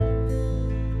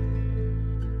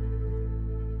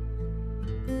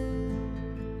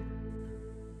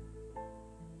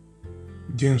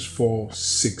James 4,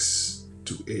 6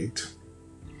 to 8.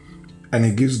 And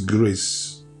he gives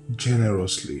grace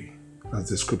generously, as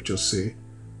the scriptures say.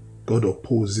 God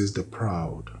opposes the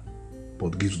proud,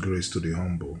 but gives grace to the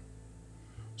humble.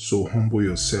 So humble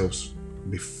yourselves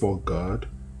before God,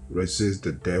 resist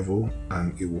the devil,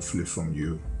 and he will flee from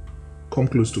you. Come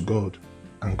close to God,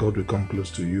 and God will come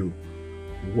close to you.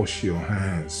 Wash your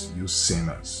hands, you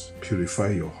sinners.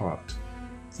 Purify your heart,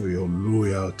 for your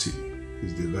loyalty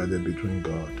is divided between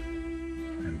God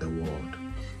and the world.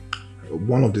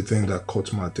 One of the things that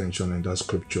caught my attention in that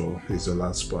scripture is the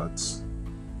last part,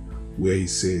 where he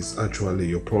says, actually,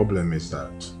 your problem is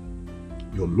that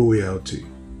your loyalty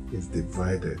is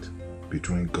divided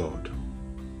between God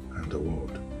and the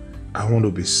world. I want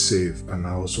to be safe, and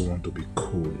I also want to be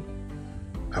cool.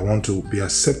 I want to be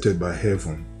accepted by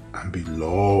heaven and be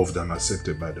loved and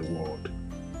accepted by the world.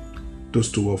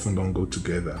 Those two often don't go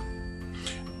together.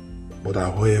 But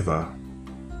however,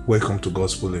 welcome to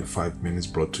Gospel in 5 Minutes,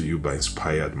 brought to you by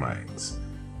Inspired Minds.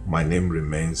 My name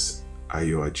remains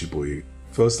Ayo Ajiboye.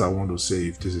 First, I want to say,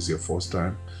 if this is your first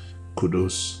time,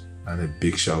 kudos and a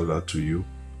big shout out to you.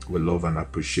 We love and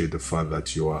appreciate the fact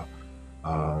that you are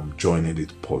joining the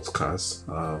podcast.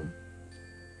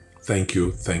 Thank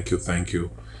you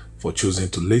for choosing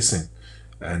to listen.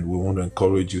 And we want to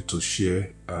encourage you to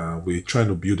share. We're trying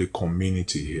to build a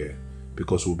community here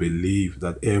because we believe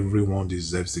that everyone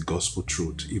deserves the gospel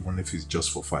truth, even if it's just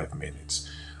for 5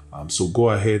 minutes. So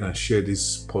go ahead and share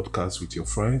this podcast with your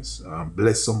friends.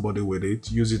 Bless somebody with it.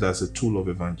 Use it as a tool of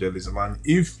evangelism. And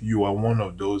if you are one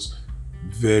of those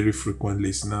very frequent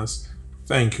listeners,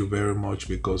 thank you very much,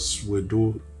 because we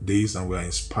do this and we are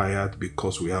inspired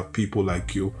because we have people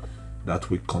like you that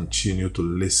we continue to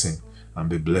listen and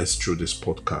be blessed through this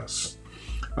podcast.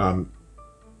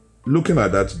 Looking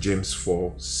at that James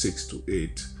 4, 6 to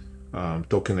 8,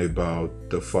 talking about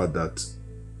the fact that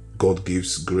God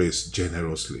gives grace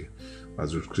generously,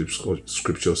 as the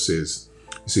scripture says.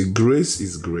 You see, grace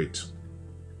is great,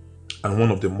 and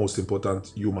one of the most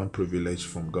important human privilege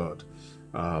from God.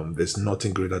 There's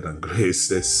nothing greater than grace.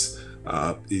 This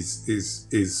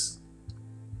is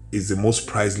the most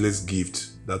priceless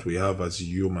gift that we have as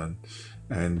human,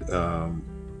 and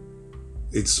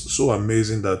it's so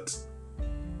amazing that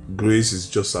grace is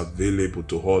just available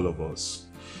to all of us.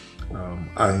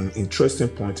 An interesting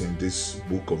point in this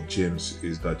book of James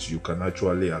is that you can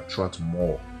actually attract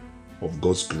more of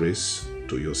God's grace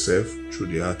to yourself through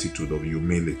the attitude of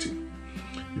humility.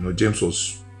 You know, James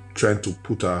was trying to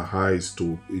put our eyes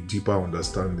to a deeper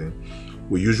understanding.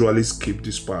 We usually skip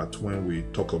this part when we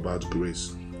talk about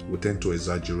grace. We tend to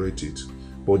exaggerate it.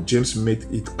 But James made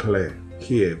it clear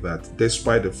here that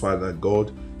despite the fact that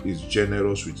God is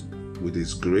generous with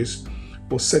his grace,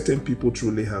 but certain people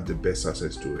truly have the best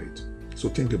access to it. So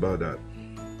think about that.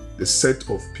 The set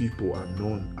of people are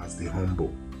known as the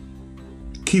humble.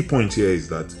 Key point here is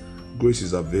that grace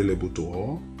is available to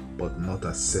all, but not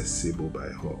accessible by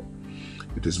all.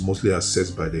 It is mostly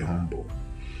accessed by the humble.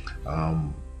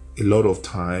 A lot of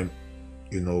time,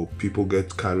 people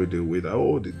get carried away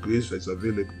that, the grace is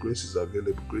available, grace is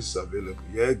available, grace is available.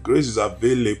 Yeah, grace is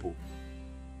available,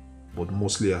 but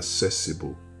mostly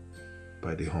accessible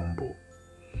by the humble.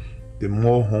 The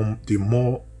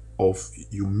more of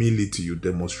humility you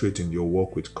demonstrate in your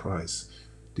walk with Christ,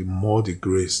 the more the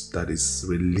grace that is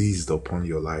released upon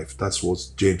your life. That's what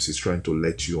James is trying to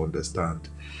let you understand.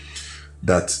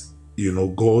 That,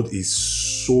 God is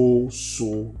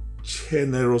so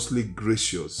generously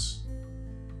gracious,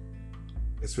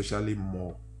 especially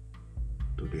more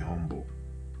to the humble.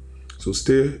 So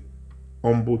stay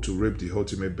humble to reap the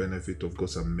ultimate benefit of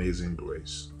God's amazing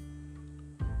grace.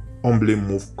 Humbly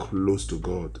move close to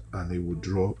God, and he will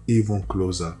draw even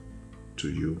closer to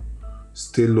you.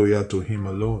 Stay loyal to him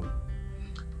alone.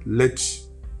 Let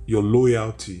your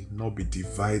loyalty not be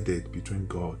divided between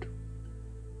God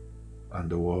and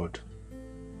the world.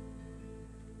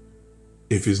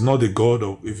 If it's not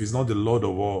the Lord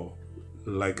of all,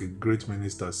 like a great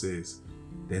minister says,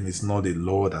 then it's not the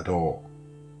Lord at all.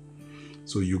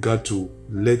 So you got to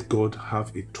let God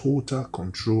have a total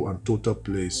control and total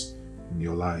place in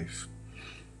your life.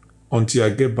 Until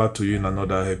I get back to you in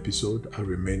another episode, I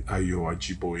remain Ayo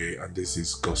Ajiboye, and this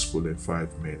is Gospel in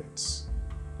 5 Minutes.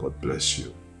 God bless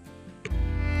you.